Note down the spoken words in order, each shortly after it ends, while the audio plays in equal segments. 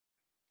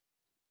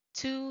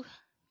to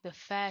the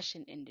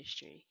fashion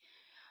industry.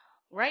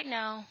 Right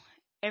now,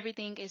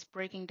 everything is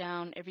breaking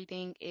down,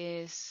 everything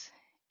is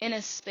in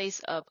a space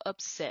of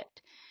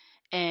upset.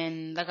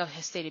 And like I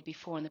have stated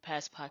before in the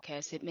past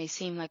podcast, it may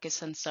seem like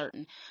it's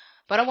uncertain,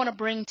 but I want to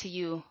bring to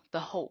you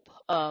the hope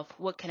of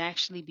what can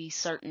actually be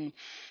certain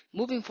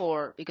moving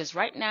forward because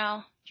right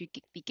now you're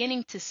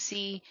beginning to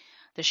see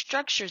the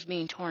structures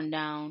being torn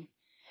down.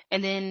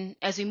 And then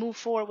as we move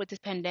forward with this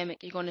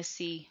pandemic, you're going to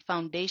see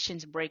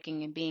foundations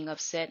breaking and being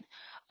upset,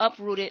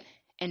 uprooted,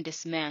 and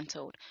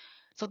dismantled.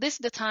 So this is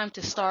the time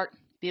to start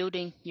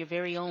building your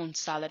very own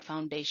solid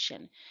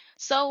foundation.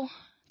 So,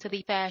 to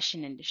the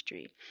fashion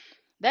industry,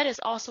 that is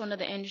also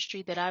another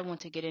industry that I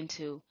want to get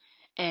into.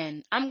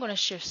 And I'm going to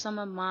share some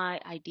of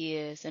my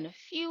ideas and a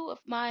few of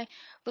my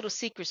little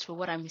secrets for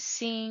what I'm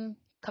seeing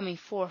coming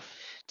forth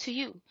to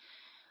you.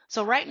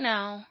 So, right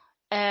now,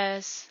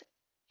 as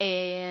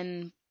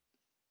an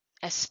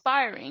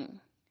aspiring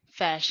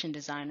fashion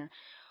designer,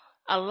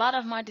 a lot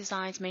of my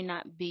designs may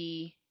not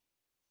be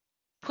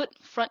put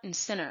front and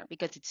center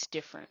because it's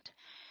different.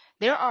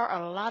 There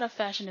are a lot of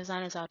fashion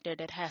designers out there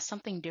that has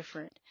something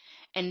different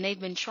and they've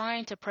been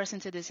trying to press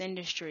into this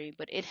industry,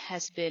 but it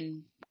has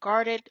been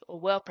guarded or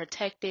well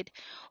protected,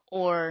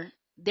 or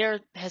there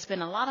has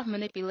been a lot of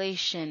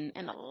manipulation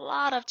and a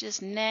lot of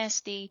just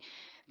nasty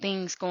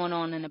things going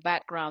on in the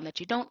background that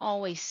you don't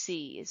always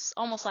see. It's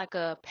almost like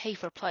a pay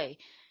for play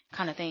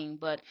kind of thing,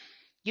 but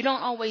you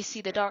don't always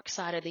see the dark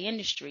side of the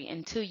industry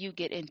until you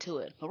get into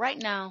it. But right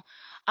now,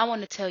 I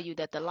want to tell you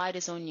that the light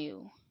is on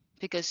you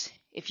because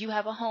if you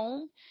have a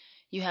home,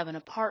 you have an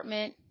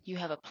apartment, you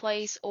have a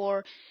place,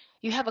 or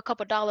you have a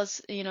couple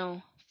dollars,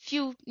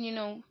 few,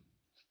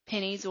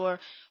 pennies or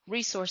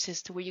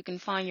resources to where you can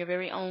find your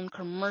very own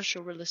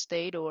commercial real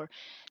estate or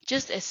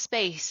just a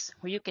space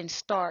where you can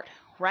start.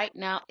 Right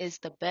now is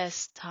the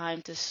best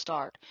time to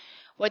start.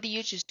 Whether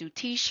you just do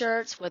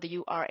t-shirts, whether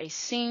you are a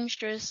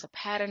seamstress, a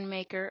pattern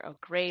maker, a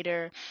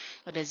grader,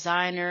 a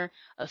designer,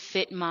 a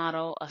fit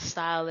model, a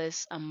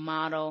stylist, a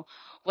model,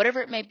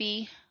 whatever it may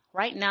be,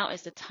 right now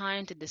is the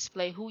time to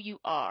display who you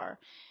are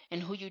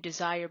and who you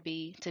desire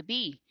to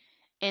be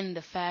in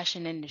the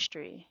fashion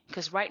industry.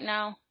 Because right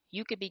now,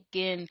 you can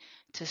begin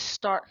to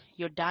start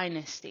your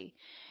dynasty.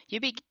 You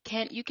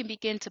can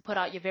begin to put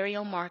out your very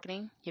own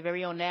marketing, your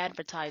very own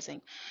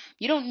advertising.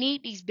 You don't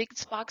need these big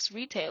box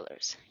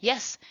retailers.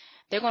 Yes,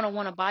 they're going to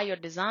want to buy your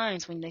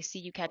designs when they see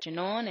you catching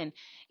on, and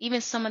even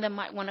some of them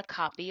might want to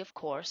copy, of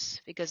course,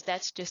 because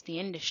that's just the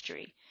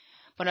industry.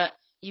 But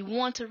you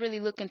want to really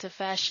look into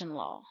fashion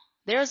law.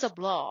 There's a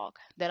blog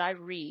that I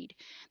read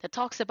that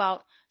talks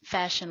about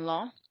fashion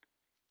law.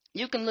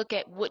 You can look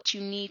at what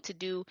you need to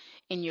do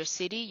in your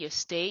city, your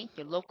state,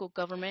 your local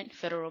government,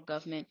 federal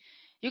government.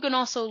 You can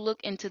also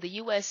look into the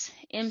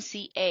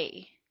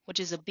USMCA, which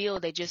is a bill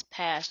they just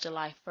passed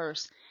July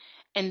 1st,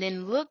 and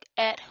then look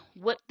at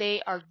what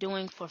they are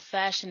doing for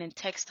fashion and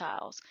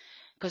textiles.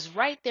 Because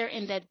right there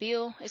in that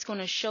bill, it's going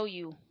to show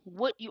you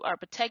what you are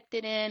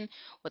protected in,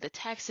 what the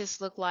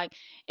taxes look like.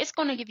 It's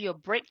going to give you a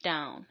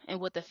breakdown and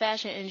what the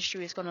fashion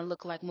industry is going to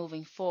look like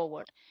moving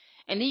forward.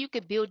 And then you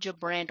could build your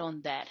brand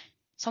on that.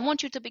 So I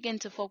want you to begin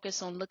to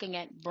focus on looking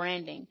at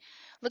branding,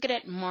 looking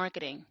at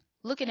marketing,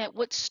 looking at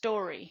what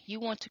story you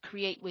want to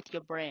create with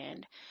your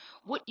brand,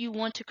 what you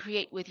want to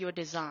create with your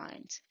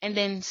designs, and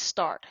then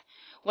start.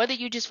 Whether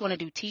you just want to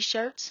do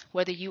t-shirts,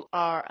 whether you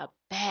are a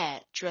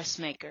bad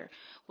dressmaker,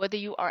 whether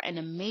you are an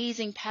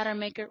amazing pattern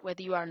maker,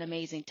 whether you are an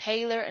amazing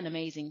tailor, an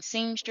amazing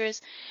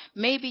seamstress,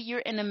 maybe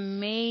you're an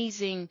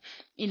amazing,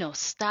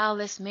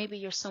 stylist, maybe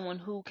you're someone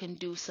who can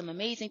do some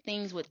amazing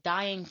things with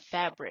dyeing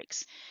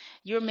fabrics.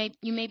 You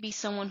may be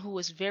someone who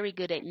is very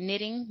good at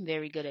knitting,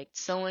 very good at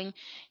sewing.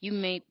 You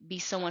may be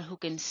someone who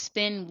can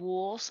spin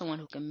wool, someone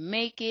who can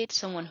make it,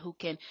 someone who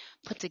can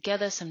put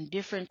together some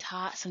different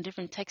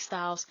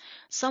textiles,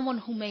 someone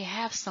who may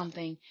have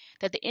something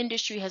that the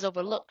industry has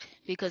overlooked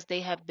because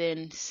they have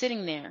been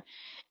sitting there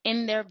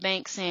in their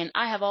bank saying,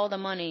 I have all the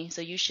money,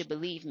 so you should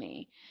believe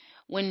me.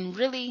 When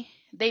really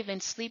they've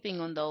been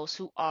sleeping on those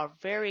who are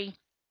very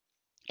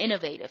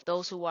innovative,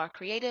 those who are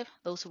creative,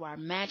 those who are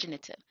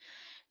imaginative.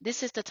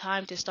 This is the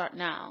time to start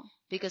now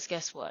because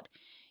guess what?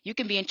 You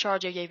can be in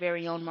charge of your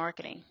very own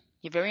marketing,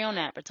 your very own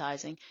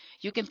advertising.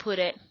 You can put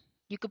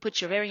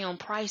your very own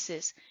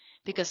prices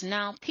because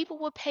now people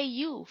will pay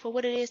you for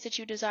what it is that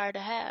you desire to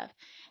have.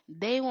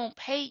 They won't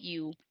pay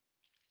you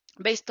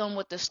based on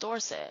what the store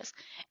says.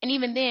 And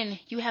even then,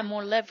 you have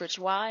more leverage.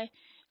 Why?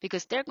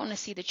 Because they're going to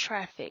see the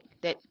traffic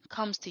that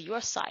comes to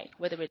your site,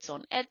 whether it's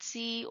on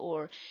Etsy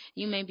or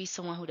you may be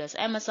someone who does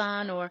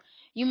Amazon or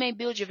you may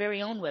build your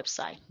very own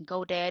website,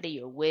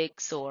 GoDaddy or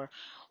Wix or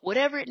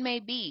whatever it may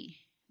be.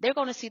 They're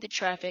going to see the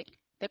traffic.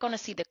 They're going to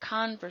see the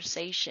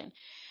conversation.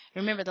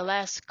 Remember the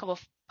last couple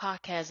of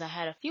podcasts I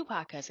had a few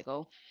podcasts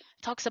ago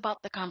talks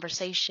about the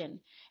conversation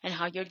and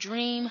how your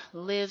dream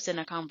lives in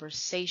a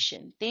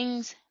conversation.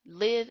 Things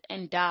live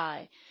and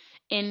die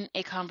in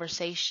a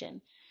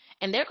conversation.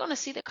 And they're going to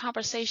see the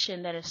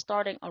conversation that is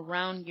starting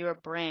around your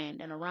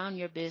brand and around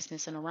your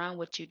business and around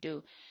what you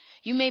do.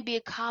 You may be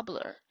a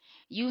cobbler.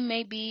 You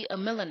may be a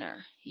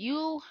milliner.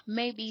 You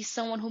may be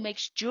someone who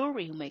makes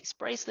jewelry, who makes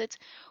bracelets,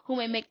 who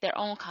may make their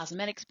own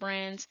cosmetics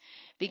brands.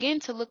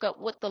 Begin to look up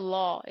what the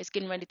law is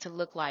getting ready to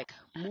look like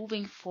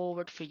moving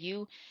forward for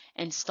you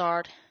and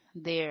start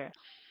there.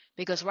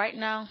 Because right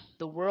now,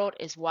 the world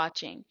is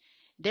watching.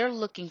 They're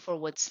looking for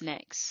what's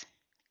next.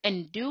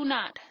 And do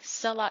not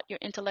sell out your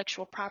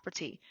intellectual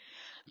property.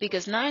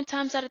 Because 9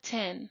 times out of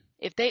 10,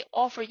 if they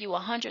offer you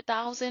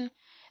 100,000,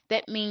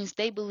 that means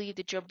they believe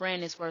that your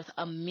brand is worth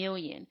 1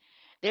 million.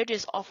 They're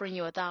just offering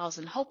you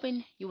 1,000,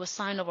 hoping you will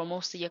sign over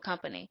most of your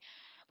company.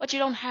 But you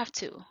don't have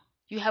to.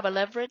 You have a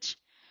leverage.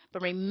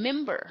 But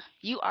remember,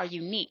 you are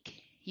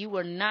unique. You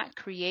were not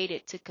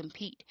created to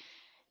compete.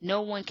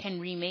 No one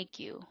can remake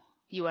you.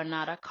 You are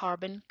not a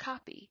carbon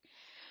copy.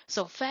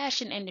 So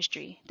fashion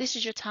industry, this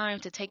is your time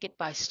to take it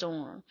by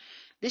storm.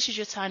 This is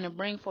your time to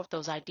bring forth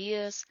those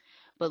ideas,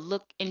 but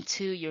look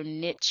into your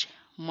niche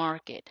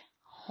market.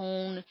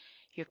 Hone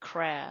your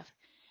craft.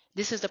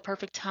 This is the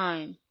perfect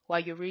time while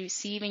you're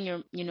receiving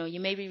you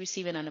may be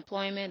receiving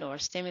unemployment or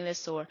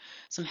stimulus or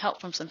some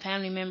help from some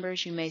family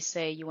members. You may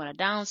say you want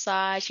to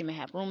downsize, you may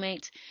have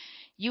roommates.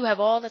 You have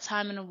all the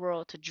time in the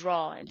world to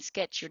draw and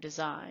sketch your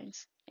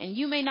designs. And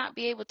you may not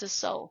be able to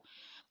sew,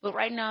 but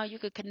right now you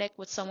could connect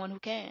with someone who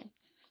can.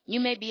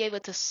 You may be able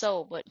to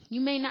sew, but you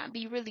may not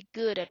be really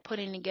good at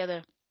putting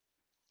together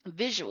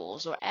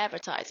visuals or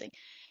advertising.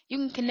 You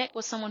can connect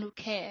with someone who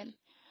can.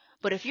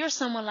 But if you're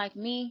someone like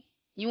me,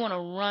 you want to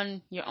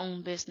run your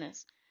own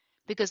business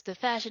because the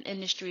fashion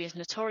industry is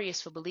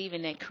notorious for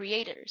believing that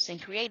creators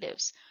and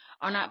creatives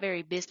are not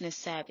very business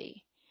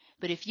savvy.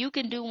 But if you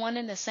can do one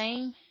and the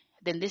same,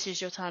 then this is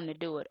your time to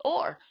do it.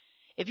 Or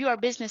if you are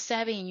business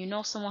savvy and you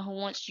know someone who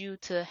wants you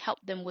to help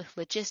them with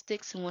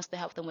logistics, who wants to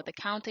help them with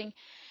accounting,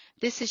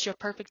 this is your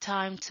perfect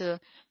time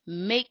to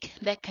make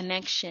that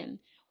connection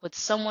with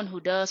someone who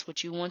does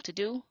what you want to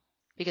do.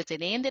 Because at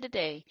the end of the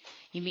day,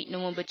 you meet no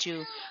one but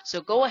you. So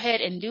go ahead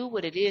and do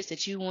what it is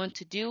that you want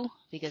to do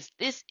because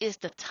this is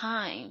the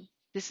time.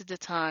 This is the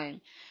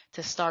time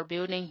to start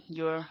building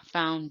your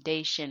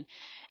foundation.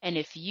 And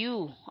if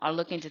you are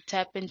looking to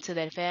tap into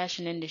that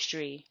fashion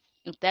industry,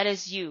 if that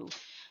is you,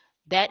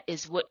 that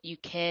is what you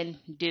can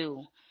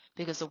do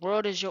because the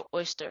world is your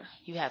oyster.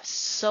 You have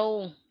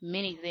so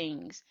many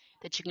things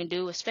that you can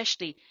do,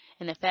 especially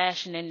in the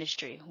fashion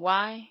industry.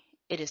 Why?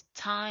 It is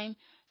time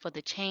for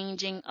the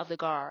changing of the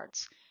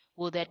guards.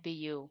 Will that be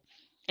you?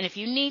 And if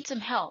you need some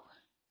help,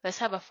 let's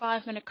have a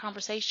 5-minute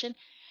conversation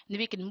and then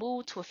we can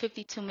move to a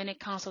 52-minute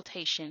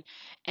consultation.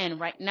 And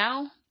right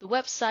now, the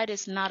website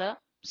is not up,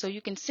 so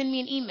you can send me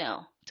an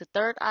email to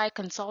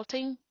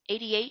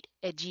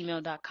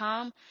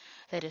thirdeyeconsulting88@gmail.com.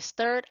 That is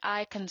Third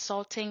Eye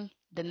Consulting,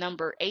 the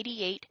number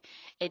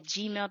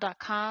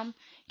 88@gmail.com.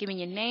 Give me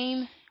your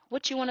name,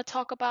 what you want to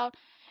talk about,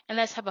 and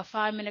let's have a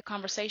 5-minute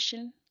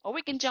conversation. Or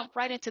we can jump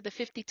right into the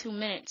 52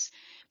 minutes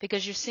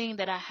because you're seeing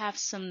that I have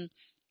some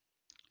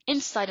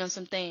insight on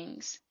some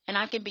things, and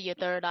I can be your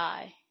third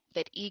eye,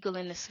 that eagle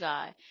in the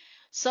sky.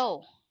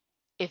 So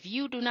if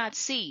you do not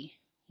see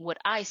what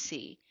I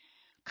see,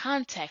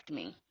 contact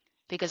me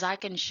because I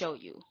can show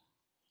you.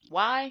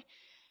 Why?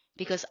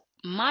 Because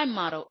my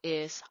motto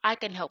is I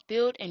can help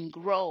build and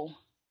grow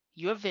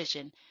your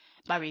vision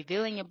by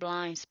revealing your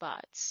blind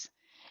spots.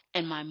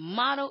 And my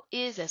motto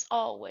is, as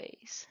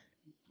always,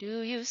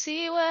 do you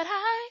see what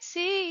I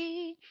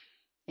see?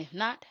 If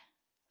not,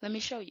 let me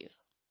show you.